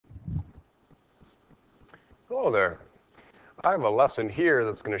Hello there. I have a lesson here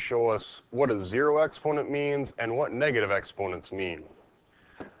that's going to show us what a zero exponent means and what negative exponents mean.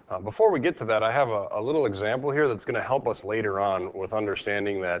 Before we get to that, I have a little example here that's going to help us later on with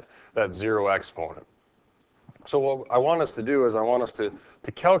understanding that zero exponent. So what I want us to do is I want us to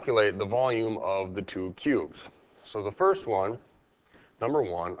calculate the volume of the two cubes. So the first one, number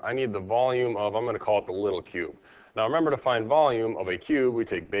one, I need the volume of, I'm going to call it the little cube. Now remember, to find volume of a cube, we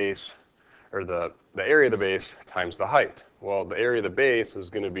take base, or the area of the base times the height. Well, the area of the base is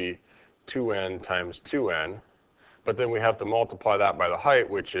going to be 2n times 2n, but then we have to multiply that by the height,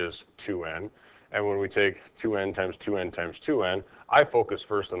 which is 2n. And when we take 2n times 2n times 2n, I focus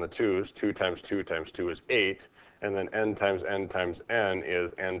first on the 2's. 2 times 2 times 2 is 8, and then n times n times n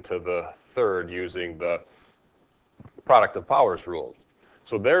is n to the third using the product of powers rule.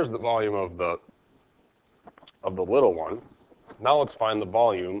 So there's the volume of the little one. Now let's find the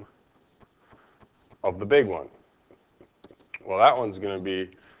volume of the big one. Well, that one's going to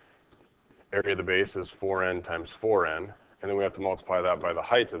be, area of the base is 4n times 4n, and then we have to multiply that by the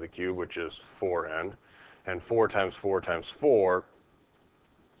height of the cube, which is 4n, and 4 times 4 times 4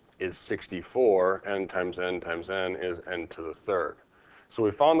 is 64, n times n times n is n to the third. So we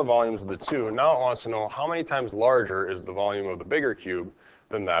found the volumes of the two. Now it wants to know how many times larger is the volume of the bigger cube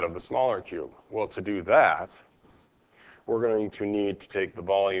than that of the smaller cube. Well, to do that, we're going to need to take the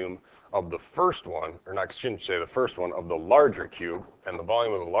volume of the first one, or not, I shouldn't say the first one, of the larger cube, and the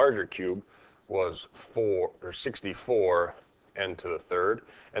volume of the larger cube was 64 n to the third,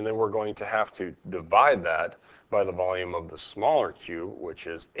 and then we're going to have to divide that by the volume of the smaller cube, which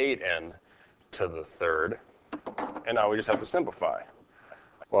is 8n to the third, and now we just have to simplify.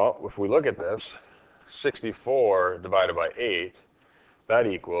 Well, if we look at this, 64 divided by 8, that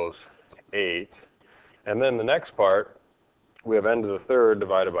equals 8, and then the next part, we have n to the third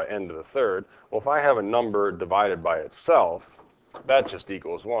divided by n to the third. Well, if I have a number divided by itself, that just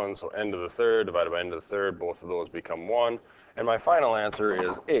equals 1. So n to the third divided by n to the third, both of those become 1. And my final answer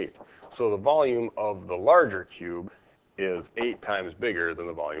is 8. So the volume of the larger cube is 8 times bigger than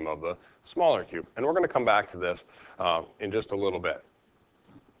the volume of the smaller cube. And we're going to come back to this in just a little bit.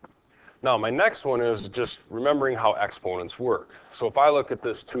 Now, my next one is just remembering how exponents work. So if I look at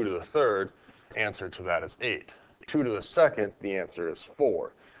this 2 to the third, answer to that is 8. 2 to the second, the answer is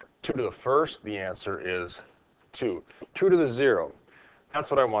 4. 2 to the first, the answer is 2. 2 to the 0,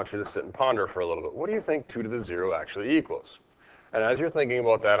 that's what I want you to sit and ponder for a little bit. What do you think 2 to the 0 actually equals? And as you're thinking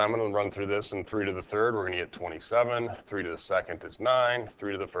about that, I'm going to run through this, and 3 to the third, we're going to get 27. 3 to the second is 9.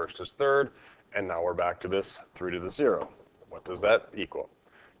 3 to the first is third. And now we're back to this 3 to the 0. What does that equal?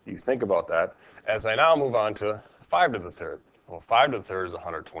 You think about that as I now move on to 5 to the third. Well, 5 to the third is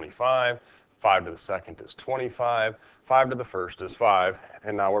 125. 5 to the second is 25, 5 to the first is 5,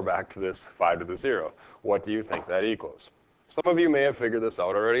 and now we're back to this 5 to the 0. What do you think that equals? Some of you may have figured this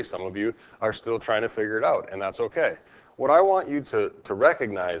out already. Some of you are still trying to figure it out, and that's okay. What I want you to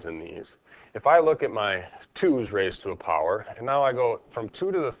recognize in these, if I look at my 2's raised to a power, and now I go from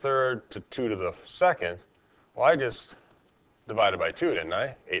 2 to the third to 2 to the second, well, I just divided by 2, didn't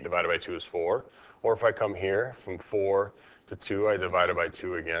I? 8 divided by 2 is 4. Or if I come here from 4 to 2, I divided by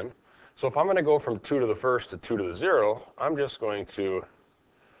 2 again. So if I'm going to go from 2 to the first to 2 to the 0, I'm just going to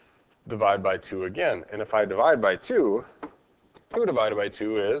divide by 2 again. And if I divide by 2, 2 divided by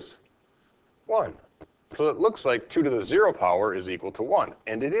 2 is 1. So it looks like 2 to the 0 power is equal to 1,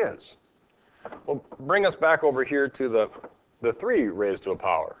 and it is. Well, bring us back over here to the 3 raised to a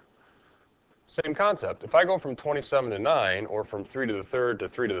power. Same concept. If I go from 27 to 9, or from 3 to the third to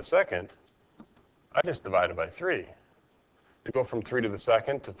 3 to the second, I just divided by 3. To go from 3 to the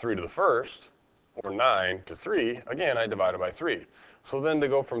second to 3 to the first, or 9 to 3, again, I divided by 3. So then to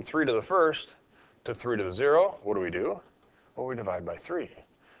go from 3 to the first to 3 to the 0, what do? Well, we divide by 3,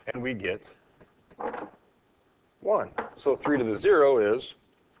 and we get 1. So 3 to the 0 is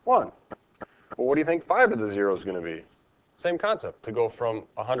 1. Well, what do you think 5 to the 0 is going to be? Same concept. To go from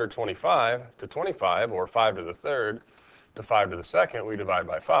 125 to 25, or 5 to the third to 5 to the second, we divide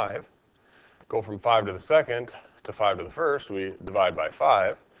by 5. Go from 5 to the second to 5 to the first, we divide by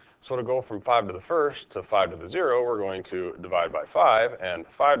 5. So to go from 5 to the first to 5 to the 0, we're going to divide by 5, and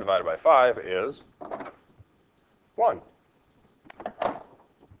 5 divided by 5 is 1.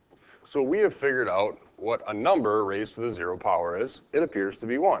 So we have figured out what a number raised to the 0 power is. It appears to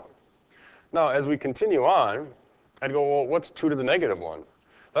be 1. Now, as we continue on, I'd go, well, what's 2 to the negative 1?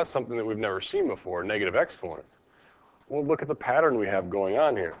 That's something that we've never seen before, negative exponent. Well, look at the pattern we have going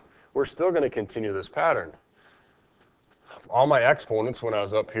on here. We're still going to continue this pattern. All my exponents, when I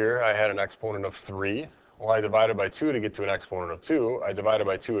was up here, I had an exponent of 3. Well, I divided by 2 to get to an exponent of 2. I divided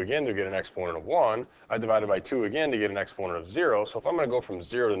by 2 again to get an exponent of 1. I divided by 2 again to get an exponent of 0. So if I'm going to go from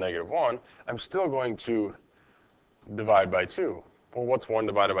 0 to negative 1, I'm still going to divide by 2. Well, what's 1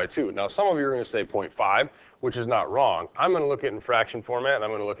 divided by 2? Now, some of you are going to say 0.5, which is not wrong. I'm going to look at it in fraction format, and I'm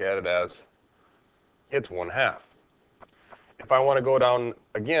going to look at it as it's 1/2. If I want to go down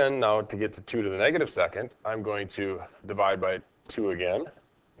again now to get to 2 to the negative second, I'm going to divide by 2 again.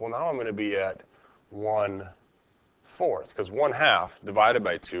 Well, now I'm going to be at 1/4, because 1/2 divided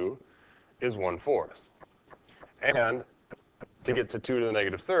by 2 is 1/4. And to get to 2 to the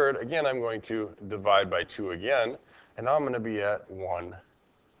negative third, again, I'm going to divide by 2 again, and now I'm going to be at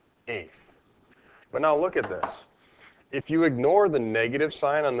 1/8. But now look at this. If you ignore the negative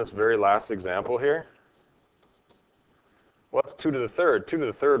sign on this very last example here, what's 2 to the third? 2 to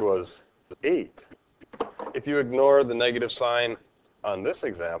the third was 8. If you ignore the negative sign on this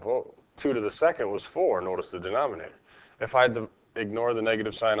example, 2 to the second was 4. Notice the denominator. If I ignore the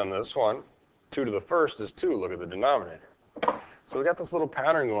negative sign on this one, 2 to the first is 2. Look at the denominator. So we got this little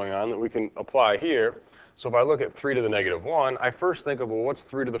pattern going on that we can apply here. So if I look at 3 to the negative 1, I first think of, well, what's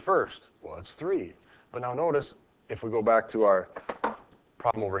 3 to the first? Well, it's 3. But now notice, if we go back to our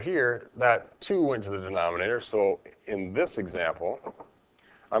problem over here, that 2 went to the denominator. So in this example,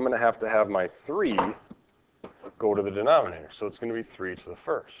 I'm going to have my 3 go to the denominator. So it's going to be 3 to the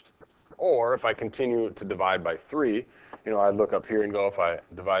first. Or if I continue to divide by 3, I'd look up here and go, if I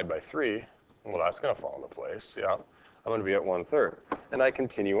divide by 3, well, that's going to fall into place. Yeah, I'm going to be at 1/3. And I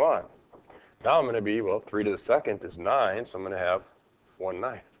continue on. Now I'm going to be, well, 3 to the second is 9, so I'm going to have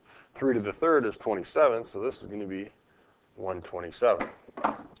 1/9. 3 to the third is 27, so this is going to be 1/27.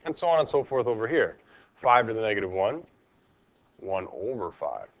 And so on and so forth over here. 5 to the negative 1,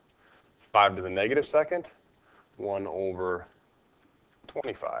 1/5. 5 to the negative second,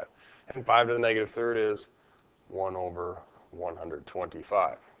 1/25. And 5 to the negative third is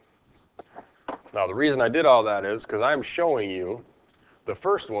 1/125. Now, the reason I did all that is because I'm showing you the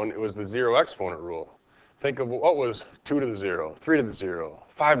first one, it was the 0 exponent rule. Think of what was 2 to the 0, 3 to the 0,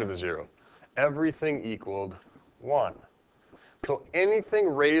 5 to the 0. Everything equaled 1. So anything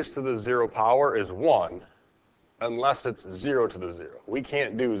raised to the 0 power is 1 unless it's 0 to the 0. We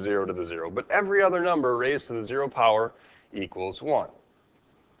can't do 0 to the 0, but every other number raised to the 0 power equals 1.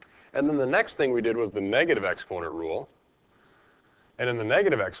 And then the next thing we did was the negative exponent rule. And in the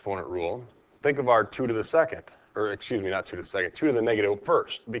negative exponent rule, think of our 2 to the second, or excuse me, not 2 to the second, 2 to the negative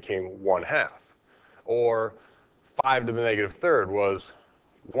first became 1/2. Or 5 to the negative third was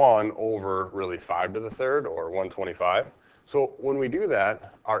 1/5 to the third, or 1/25. So when we do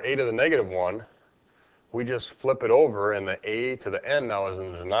that, our a to the negative 1, we just flip it over, and the a to the n now is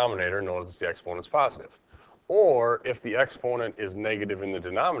in the denominator. Notice the exponent's positive. Or if the exponent is negative in the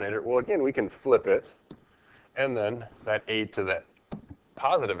denominator, well, again, we can flip it, and then that a to the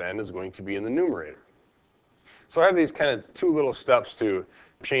positive n is going to be in the numerator. So I have these kind of two little steps to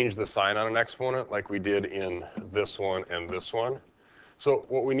change the sign on an exponent like we did in this one and this one. So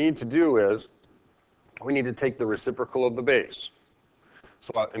what we need to do is we need to take the reciprocal of the base.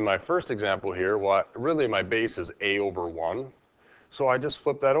 So in my first example here, really my base is a/1. So I just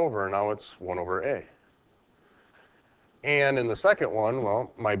flip that over, and now it's 1/a. And in the second one,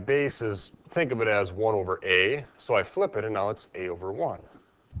 well, my base is, think of it as 1/a. So I flip it, and now it's a/1.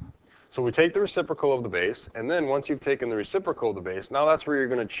 So we take the reciprocal of the base, and then once you've taken the reciprocal of the base, now that's where you're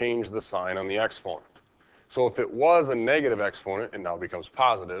going to change the sign on the exponent. So if it was a negative exponent, it now becomes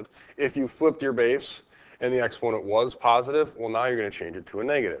positive. If you flipped your base and the exponent was positive, well, now you're going to change it to a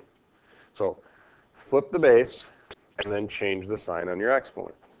negative. So flip the base and then change the sign on your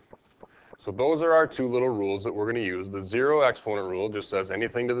exponent. So those are our two little rules that we're going to use. The 0 exponent rule just says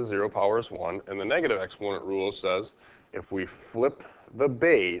anything to the 0 power is 1, and the negative exponent rule says if we flip the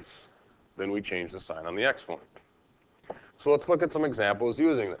base, then we change the sign on the exponent. So let's look at some examples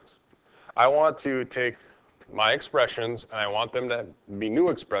using this. I want to take my expressions, and I want them to be new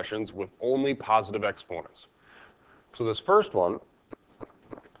expressions with only positive exponents. So this first one,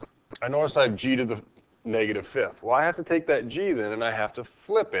 I notice I have g to the negative fifth. Well, I have to take that g then, and I have to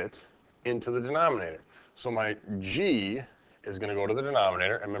flip it into the denominator. So my g is going to go to the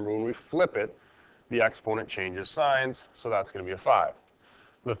denominator, and remember when we flip it, the exponent changes signs, so that's going to be a 5.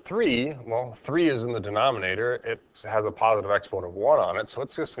 The 3, well, 3 is in the denominator. It has a positive exponent of 1 on it, so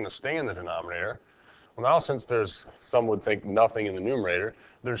it's just going to stay in the denominator. Well, now since there's, some would think, nothing in the numerator,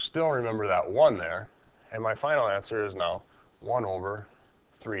 there's still, remember, that 1 there. And my final answer is now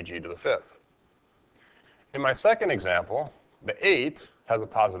 1/3g to the fifth. In my second example, the 8 has a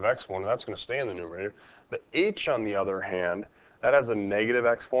positive exponent. That's going to stay in the numerator. The h, on the other hand, that has a negative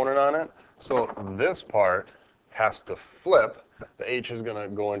exponent on it. So this part has to flip. The h is going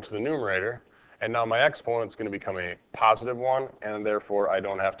to go into the numerator, and now my exponent's going to become a positive 1, and therefore I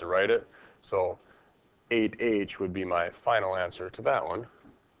don't have to write it. So 8h would be my final answer to that one.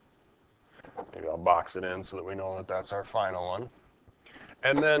 Maybe I'll box it in so that we know that that's our final one.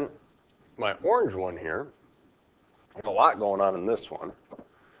 And then my orange one here, there's a lot going on in this one.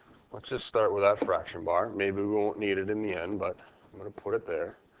 Let's just start with that fraction bar. Maybe we won't need it in the end, but I'm going to put it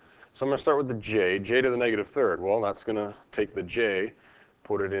there. So I'm going to start with the j to the negative third. Well, that's going to take the j,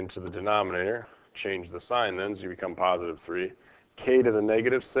 put it into the denominator, change the sign then so you become positive 3. K to the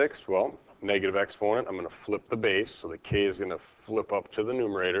negative 6, well, negative exponent, I'm going to flip the base, so the k is going to flip up to the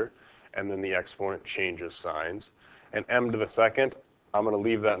numerator, and then the exponent changes signs. And m to the second, I'm going to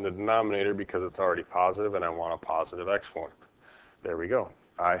leave that in the denominator because it's already positive and I want a positive exponent. There we go.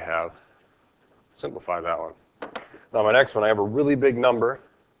 I have simplified that one. Now my next one, I have a really big number,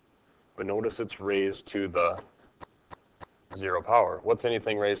 but notice it's raised to the 0 power. What's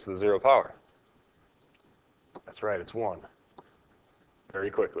anything raised to the 0 power? That's right, it's 1. Very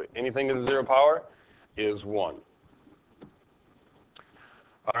quickly. Anything to the 0 power is 1.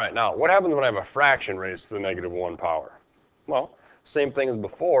 All right, now what happens when I have a fraction raised to the negative 1 power? Well, same thing as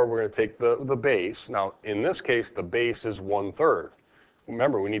before, we're going to take the base. Now, in this case, the base is 1/3.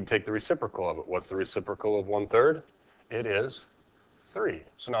 Remember, we need to take the reciprocal of it. What's the reciprocal of 1/3? It is 3.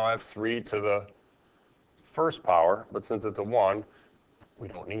 So now I have 3 to the first power, but since it's a 1, we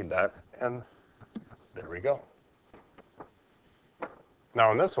don't need that, and there we go.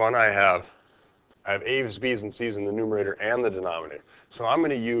 Now in this one, I have a's, b's, and c's in the numerator and the denominator. So I'm going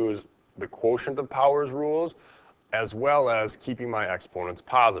to use the quotient of powers rules as well as keeping my exponents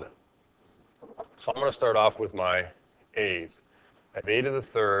positive. So I'm going to start off with my a's. I have a to the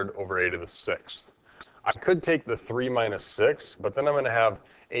third over a to the sixth. I could take the 3 minus 6, but then I'm going to have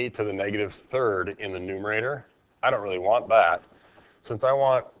a to the negative third in the numerator. I don't really want that. Since I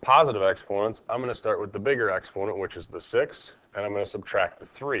want positive exponents, I'm going to start with the bigger exponent, which is the 6, and I'm going to subtract the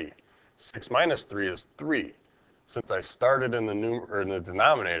 3. 6 minus 3 is 3. Since I started in the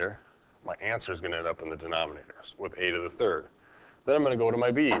denominator, my answer is going to end up in the denominator with a to the third. Then I'm going to go to my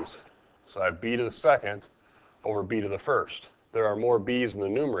b's. So I have b to the second over b to the first. There are more b's in the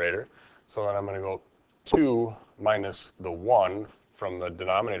numerator, so then I'm going to go 2 minus the 1 from the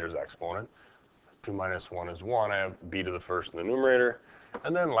denominator's exponent. 2 minus 1 is 1. I have b to the first in the numerator.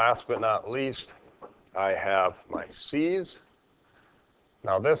 And then last but not least, I have my c's.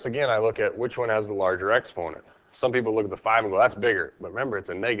 Now this, again, I look at which one has the larger exponent. Some people look at the 5 and go, that's bigger. But remember, it's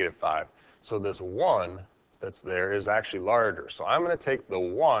a negative 5. So this 1 that's there is actually larger. So I'm going to take the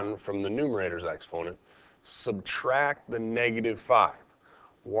 1 from the numerator's exponent, subtract the negative 5.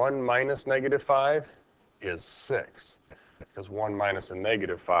 1 minus negative 5 is 6. Because 1 minus a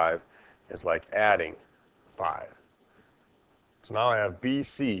negative 5 is like adding 5. So now I have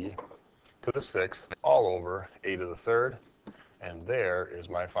BC to the 6th all over a to the third. And there is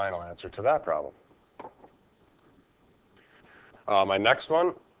my final answer to that problem. My next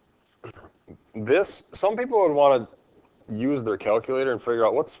one, some people would want to use their calculator and figure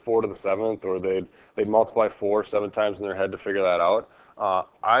out what's 4 to the 7th, or they'd multiply 4 7 times in their head to figure that out.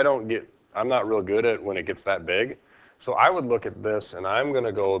 I'm not real good at when it gets that big. So I would look at this, and I'm going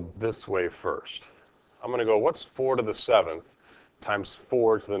to go this way first. I'm going to go, what's 4 to the 7th times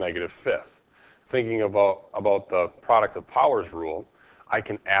 4 to the negative 5th? Thinking about the product of powers rule, I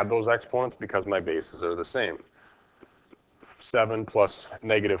can add those exponents because my bases are the same. 7 plus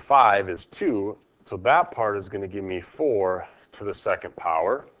negative 5 is 2, so that part is going to give me 4 to the second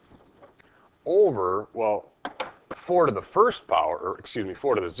power over, well, 4 to the first power, or excuse me,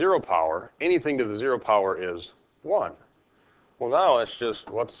 4 to the 0 power. Anything to the 0 power is 1. Well, now it's just,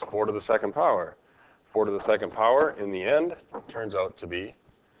 what's 4 to the second power? 4 to the second power, in the end, turns out to be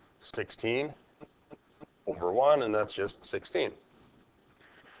 16 over 1, and that's just 16.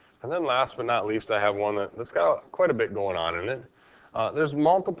 And then last but not least, I have one that's got quite a bit going on in it. There's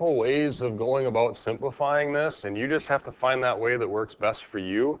multiple ways of going about simplifying this, and you just have to find that way that works best for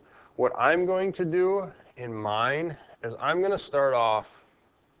you. What I'm going to do in mine is I'm going to start off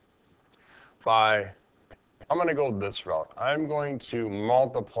by, I'm going to go this route. I'm going to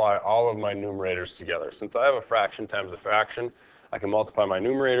multiply all of my numerators together. Since I have a fraction times a fraction, I can multiply my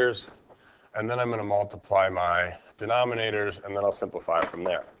numerators, and then I'm going to multiply my denominators, and then I'll simplify from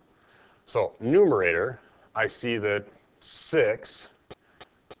there. So numerator, I see that 6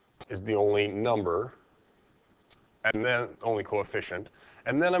 is the only number, and then only coefficient.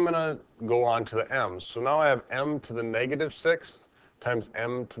 And then I'm going to go on to the m's. So now I have m to the negative 6th times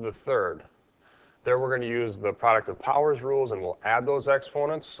m to the third. There we're going to use the product of powers rules, and we'll add those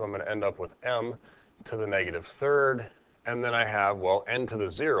exponents. So I'm going to end up with m to the negative third. And then I have, well, n to the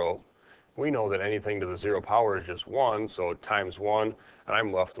 0. We know that anything to the 0 power is just 1, so times 1, and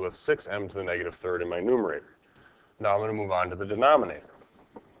I'm left with 6m to the negative third in my numerator. Now I'm going to move on to the denominator.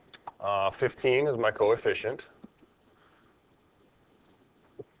 15 is my coefficient.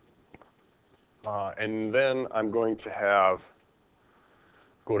 And then I'm going to have,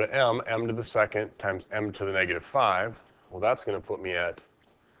 go to m to the second times m to the negative 5. Well, that's going to put me at,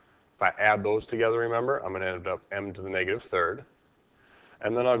 if I add those together, remember, I'm going to end up m to the negative third.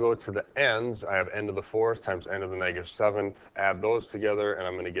 And then I'll go to the n's. I have n to the fourth times n to the negative seventh. Add those together, and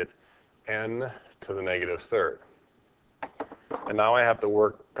I'm going to get n to the negative third. And now I have to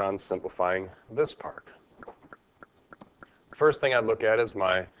work on simplifying this part. First thing I'd look at is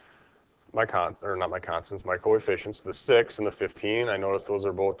my coefficients, the 6 and the 15. I notice those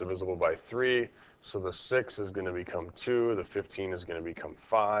are both divisible by 3. So the 6 is going to become 2. The 15 is going to become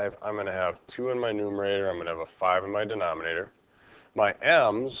 5. I'm going to have 2 in my numerator. I'm going to have a 5 in my denominator. My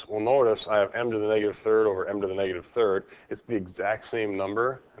m's, well, notice I have m to the negative third over m to the negative third. It's the exact same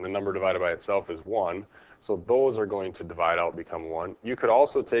number, and the number divided by itself is 1. So those are going to divide out, become 1. You could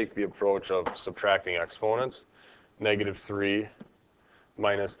also take the approach of subtracting exponents. Negative 3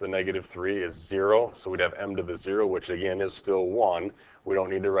 minus the negative 3 is 0. So we'd have m to the 0, which again is still 1. We don't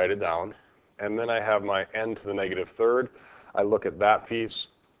need to write it down. And then I have my n to the negative third. I look at that piece,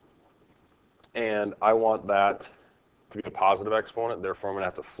 and I want that to be a positive exponent. Therefore, I'm going to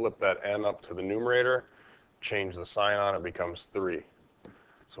have to flip that n up to the numerator, change the sign on it, becomes 3.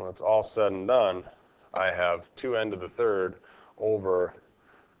 So when it's all said and done, I have 2n to the third over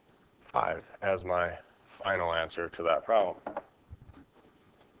 5 as my final answer to that problem.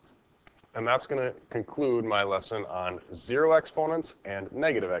 And that's going to conclude my lesson on zero exponents and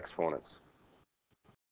negative exponents.